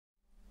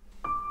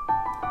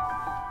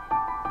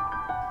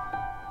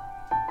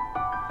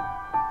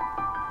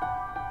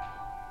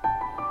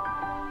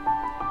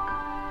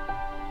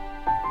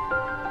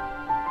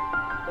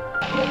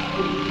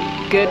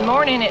Good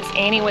morning, it's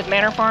Annie with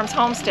Manor Farms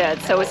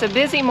Homestead. So it's a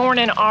busy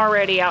morning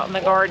already out in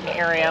the garden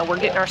area. We're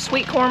getting our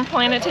sweet corn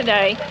planted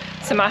today.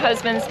 So my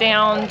husband's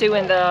down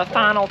doing the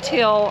final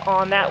till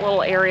on that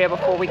little area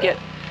before we get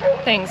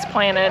things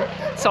planted.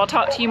 So I'll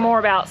talk to you more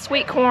about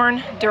sweet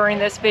corn during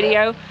this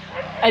video.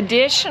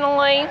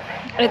 Additionally,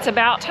 it's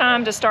about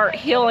time to start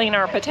hilling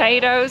our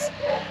potatoes.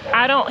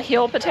 I don't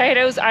hill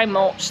potatoes, I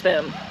mulch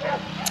them.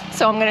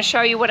 So I'm going to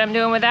show you what I'm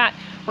doing with that.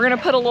 We're going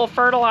to put a little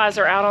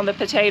fertilizer out on the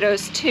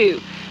potatoes too.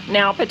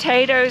 Now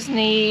potatoes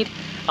need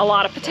a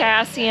lot of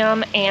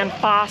potassium and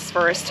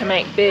phosphorus to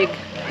make big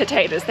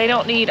potatoes. They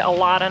don't need a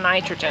lot of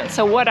nitrogen.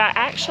 So what I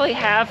actually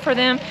have for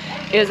them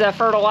is a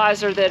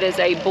fertilizer that is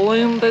a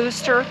bloom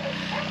booster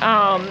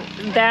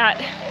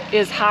that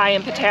is high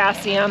in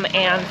potassium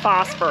and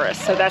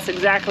phosphorus. So that's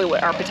exactly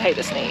what our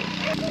potatoes need.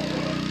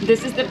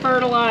 This is the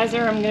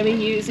fertilizer I'm going to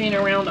be using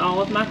around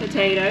all of my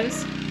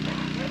potatoes.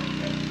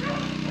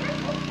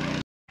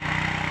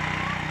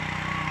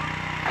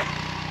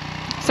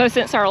 So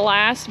since our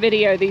last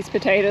video, these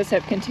potatoes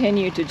have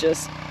continued to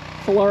just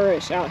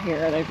flourish out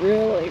here. They've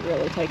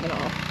really taken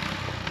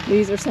off.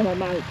 These are some of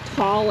my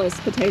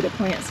tallest potato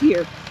plants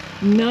here.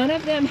 None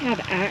of them have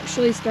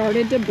actually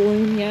started to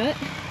bloom yet.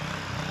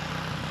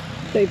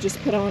 They've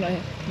just put on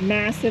a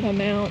massive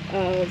amount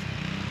of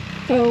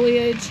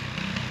foliage.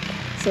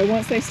 So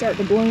once they start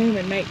to bloom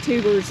and make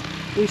tubers,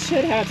 we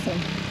should have some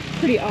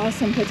pretty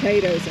awesome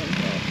potatoes in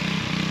here.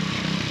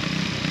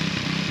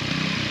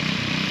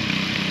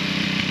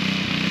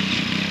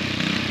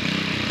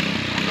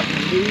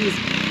 These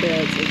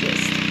beds are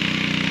just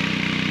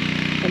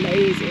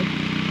amazing.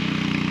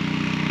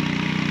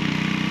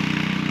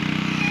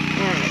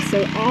 Alright,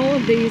 so all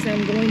of these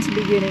I'm going to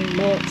be getting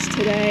mulched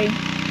today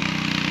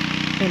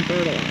and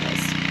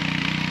fertilized.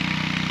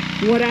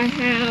 What I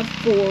have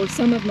for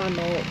some of my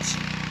mulch,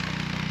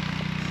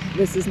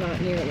 this is not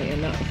nearly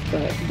enough,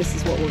 but this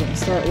is what we're going to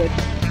start with.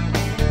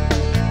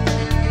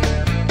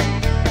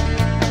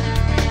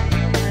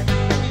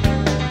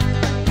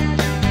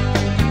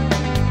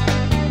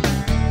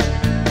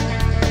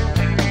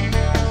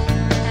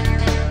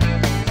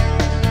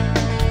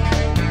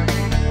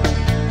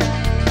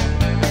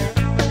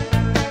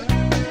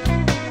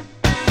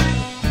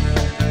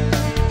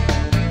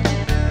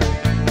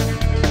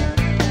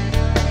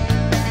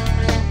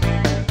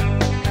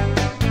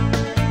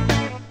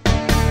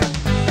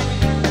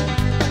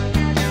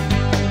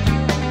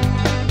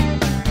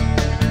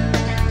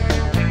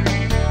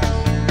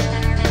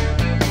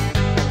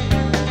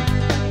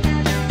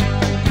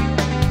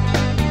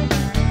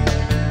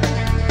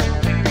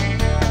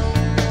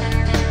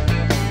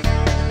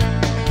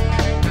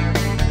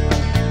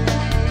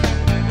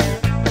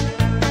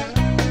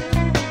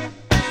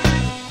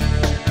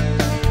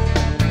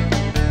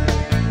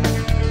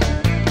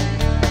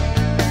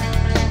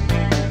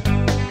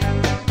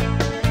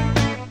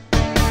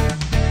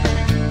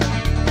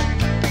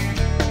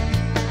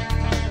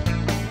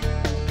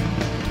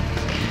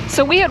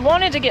 So we had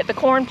wanted to get the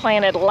corn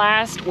planted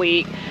last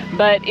week,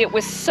 but it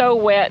was so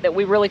wet that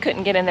we really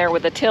couldn't get in there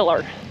with a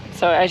tiller.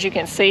 So as you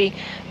can see,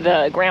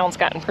 the ground's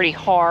gotten pretty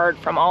hard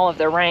from all of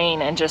the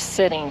rain and just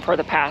sitting for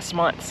the past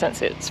month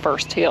since its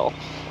first till.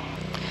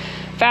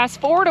 Fast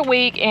forward a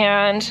week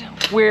and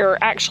we're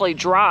actually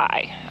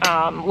dry.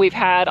 We've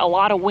had a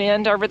lot of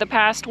wind over the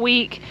past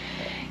week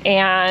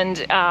and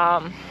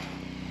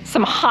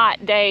some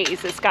hot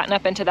days. It's gotten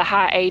up into the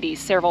high 80s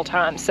several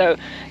times. So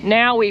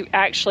now we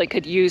actually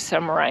could use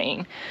some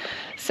rain.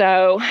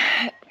 So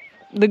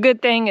the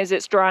good thing is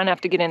it's dry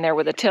enough to get in there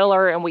with a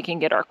tiller and we can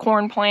get our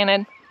corn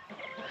planted.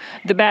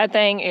 The bad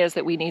thing is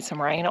that we need some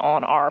rain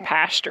on our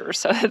pastures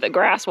so that the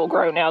grass will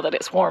grow now that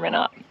it's warming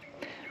up.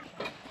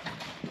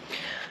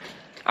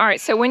 All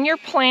right, so when you're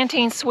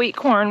planting sweet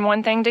corn,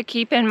 one thing to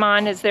keep in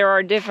mind is there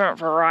are different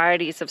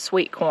varieties of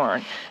sweet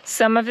corn.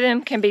 Some of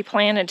them can be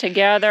planted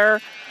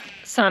together,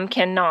 some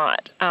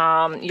cannot.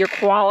 Your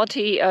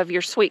quality of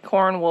your sweet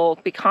corn will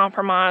be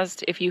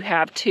compromised if you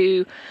have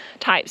two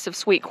types of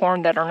sweet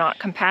corn that are not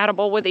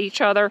compatible with each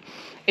other.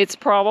 It's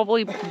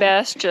probably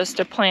best just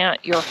to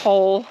plant your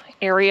whole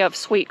area of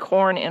sweet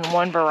corn in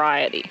one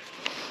variety.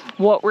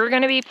 What we're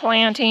going to be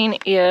planting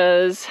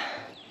is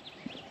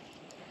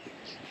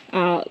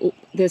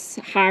this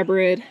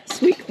hybrid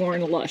sweet corn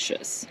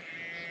luscious.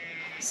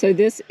 So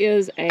this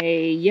is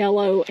a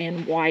yellow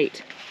and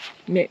white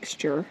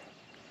mixture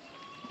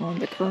on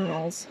the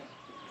kernels,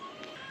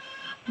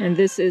 and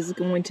this is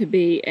going to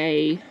be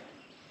a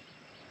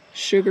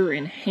sugar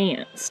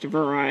enhanced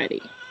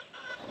variety,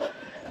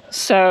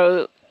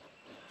 so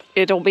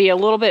it'll be a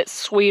little bit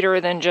sweeter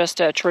than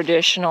just a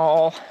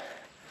traditional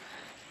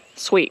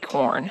sweet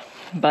corn,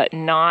 but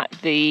not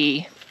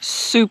the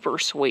super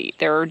sweet.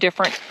 There are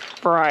different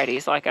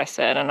varieties, like I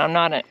said, and I'm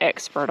not an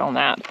expert on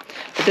that.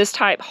 But this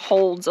type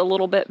holds a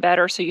little bit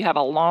better, so you have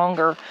a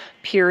longer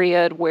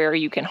period where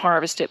you can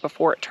harvest it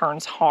before it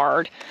turns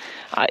hard.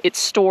 It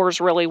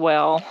stores really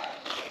well.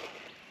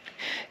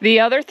 The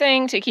other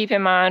thing to keep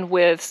in mind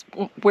with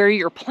where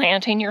you're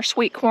planting your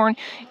sweet corn,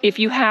 if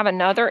you have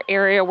another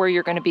area where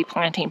you're going to be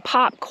planting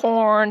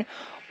popcorn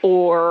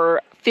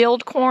or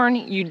field corn,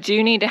 you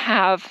do need to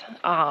have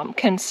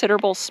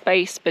considerable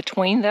space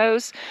between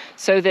those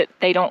so that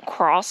they don't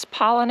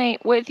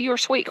cross-pollinate with your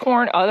sweet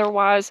corn.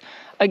 Otherwise,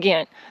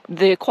 again,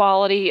 the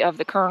quality of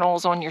the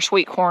kernels on your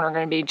sweet corn are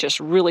going to be just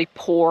really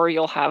poor.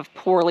 You'll have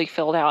poorly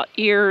filled out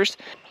ears.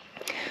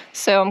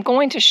 So I'm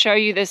going to show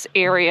you this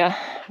area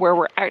where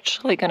we're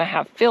actually going to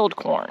have field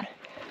corn.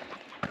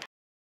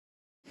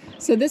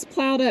 So this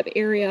plowed up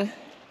area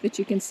that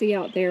you can see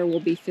out there will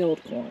be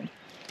field corn.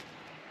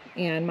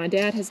 And my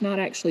dad has not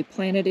actually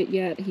planted it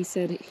yet. He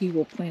said he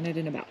will plant it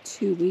in about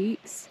 2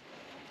 weeks.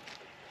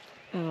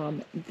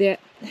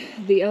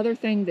 The other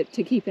thing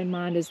to keep in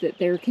mind is that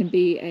there can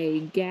be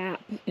a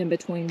gap in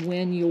between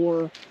when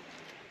your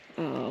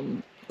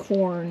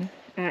corn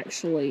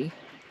actually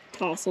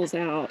tossles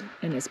out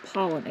and is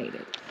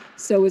pollinated.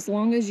 So as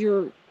long as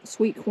your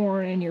sweet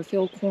corn and your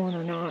field corn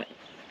are not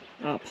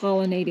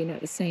pollinating at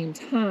the same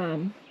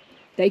time,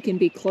 they can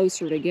be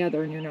closer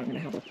together and you're not going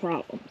to have a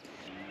problem.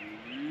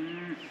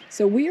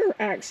 So we are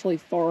actually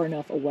far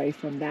enough away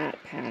from that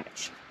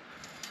patch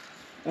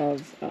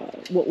of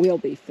what will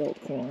be field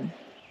corn.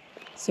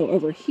 So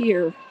over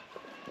here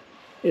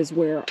is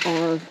where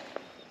our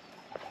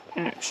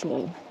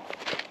actual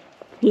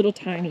little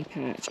tiny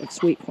patch of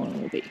sweet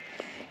corn will be.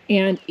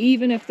 And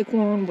even if the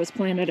corn was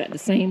planted at the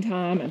same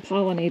time and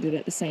pollinated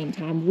at the same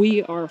time,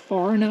 we are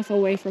far enough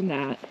away from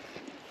that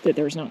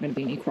there's not going to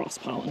be any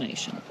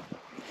cross-pollination.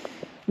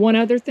 One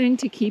other thing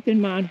to keep in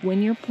mind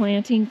when you're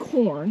planting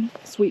corn,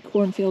 sweet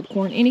corn, field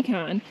corn, any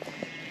kind,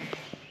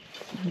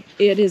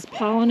 it is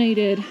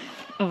pollinated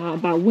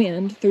by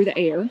wind through the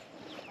air.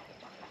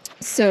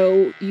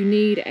 So you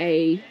need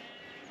a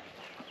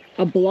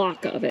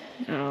block of it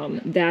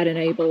that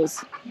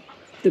enables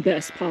the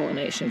best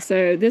pollination.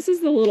 So this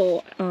is the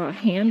little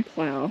hand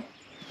plow,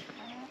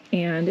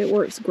 and it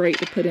works great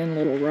to put in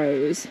little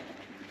rows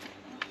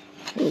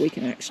where we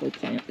can actually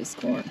plant this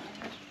corn.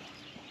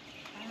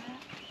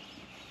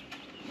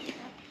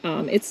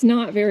 It's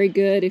not very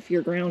good if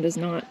your ground is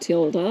not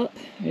tilled up.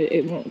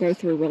 It won't go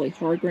through really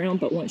hard ground,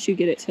 but once you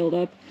get it tilled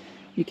up,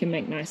 you can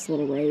make nice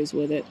little rows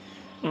with it.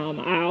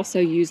 I also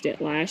used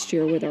it last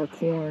year with our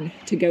corn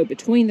to go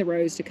between the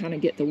rows to kind of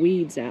get the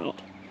weeds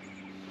out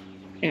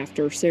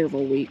after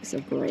several weeks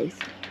of growth.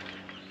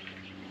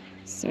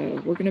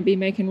 So we're going to be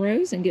making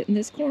rows and getting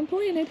this corn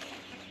planted.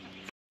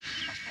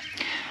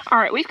 All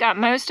right, we've got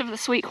most of the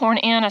sweet corn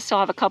in. I still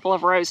have a couple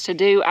of rows to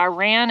do. I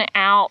ran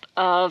out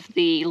of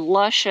the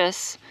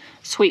luscious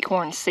sweet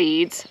corn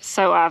seeds,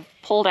 so I've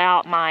pulled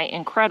out my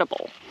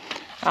incredible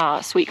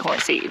sweet corn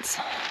seeds.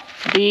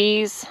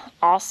 These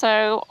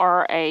also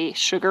are a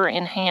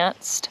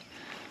sugar-enhanced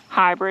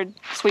hybrid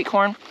sweet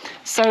corn,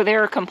 so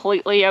they're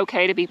completely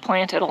okay to be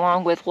planted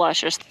along with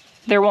luscious.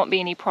 There won't be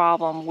any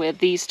problem with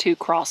these two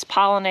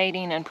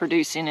cross-pollinating and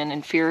producing an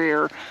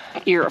inferior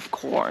ear of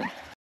corn.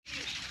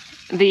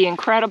 The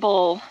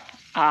incredible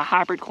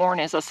hybrid corn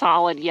is a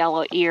solid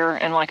yellow ear,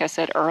 and like I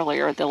said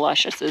earlier, the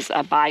luscious is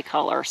a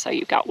bicolor, so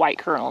you've got white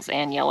kernels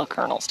and yellow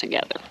kernels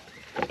together.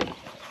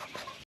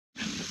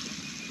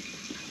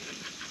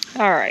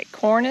 All right,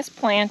 corn is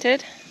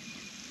planted,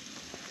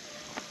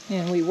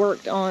 and we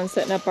worked on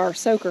setting up our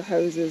soaker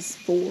hoses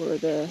for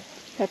the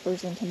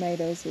peppers and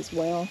tomatoes as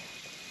well.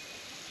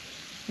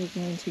 We're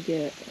going to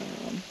get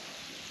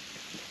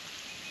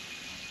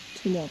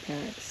 2 more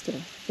packs to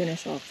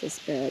finish off this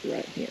bed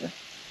right here.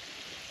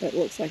 That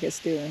looks like it's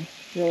doing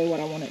really what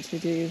I want it to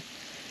do.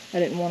 I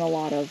didn't want a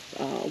lot of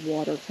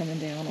water coming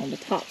down on the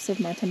tops of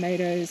my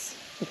tomatoes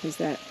because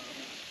that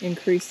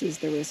increases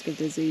the risk of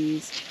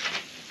disease.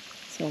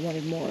 So I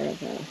wanted more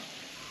of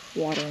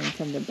watering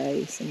from the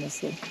base, and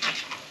this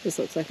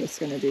looks like it's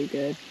going to do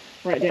good.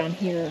 Right down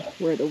here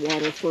where the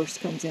water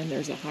first comes in,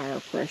 there's a higher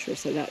pressure,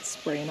 so that's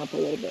spraying up a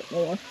little bit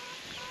more.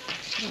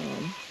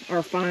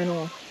 Our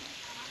final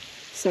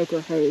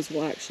soaker hose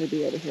will actually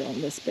be over here on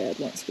this bed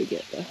once we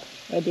get the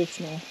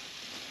additional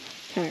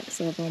packs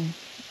of them.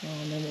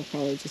 And we'll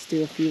probably just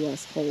do a few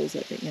less holes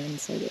at the end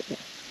so that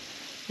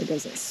it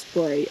doesn't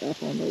spray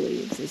up on the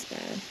leaves as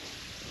bad.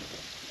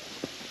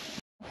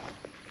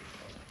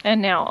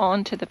 And now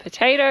on to the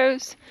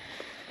potatoes.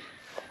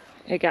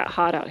 It got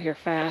hot out here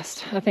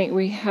fast. I think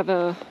we have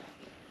a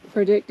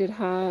predicted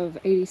high of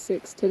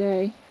 86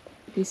 today.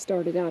 We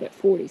started out at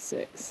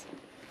 46.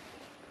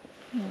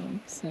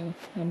 So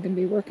I'm going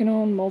to be working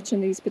on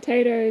mulching these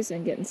potatoes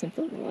and getting some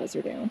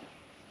fertilizer down.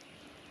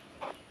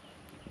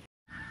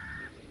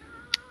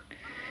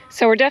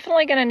 So we're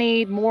definitely going to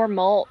need more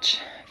mulch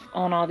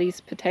on all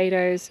these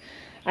potatoes.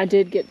 I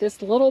did get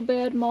this little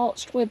bed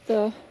mulched with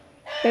the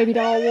baby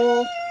doll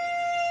wool,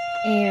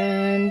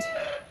 and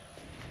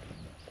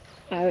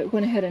I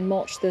went ahead and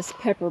mulched this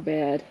pepper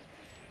bed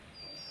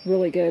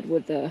really good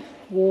with the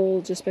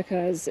wool just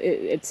because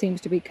it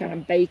seems to be kind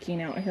of baking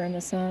out here in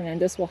the sun,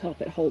 and this will help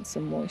it hold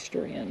some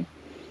moisture in.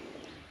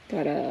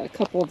 Got a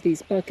couple of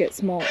these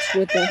buckets mulched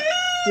with the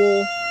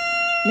wool.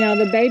 Now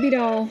the baby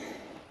doll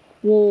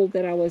wool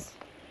that I was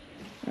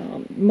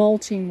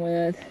mulching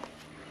with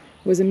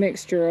was a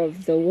mixture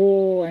of the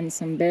wool and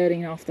some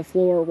bedding off the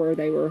floor where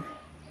they were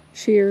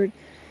sheared.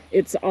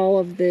 It's all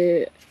of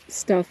the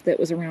stuff that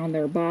was around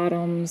their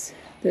bottoms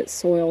that's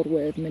soiled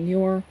with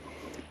manure,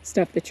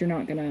 stuff that you're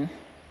not going to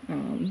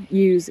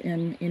use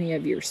in any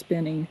of your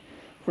spinning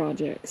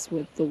projects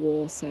with the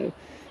wool. So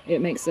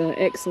it makes an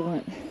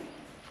excellent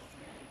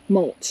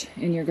mulch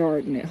in your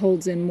garden. It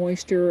holds in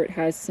moisture. It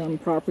has some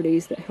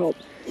properties that help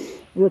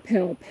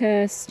repel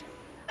pests,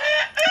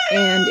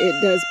 and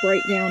it does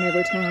break down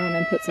over time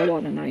and puts a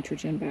lot of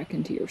nitrogen back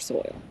into your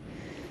soil.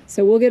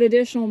 So we'll get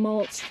additional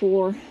mulch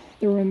for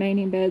the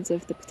remaining beds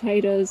of the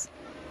potatoes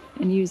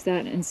and use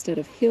that instead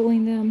of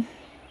hilling them.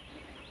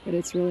 But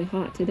it's really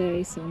hot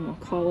today, so I'm going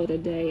to call it a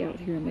day out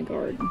here in the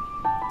garden.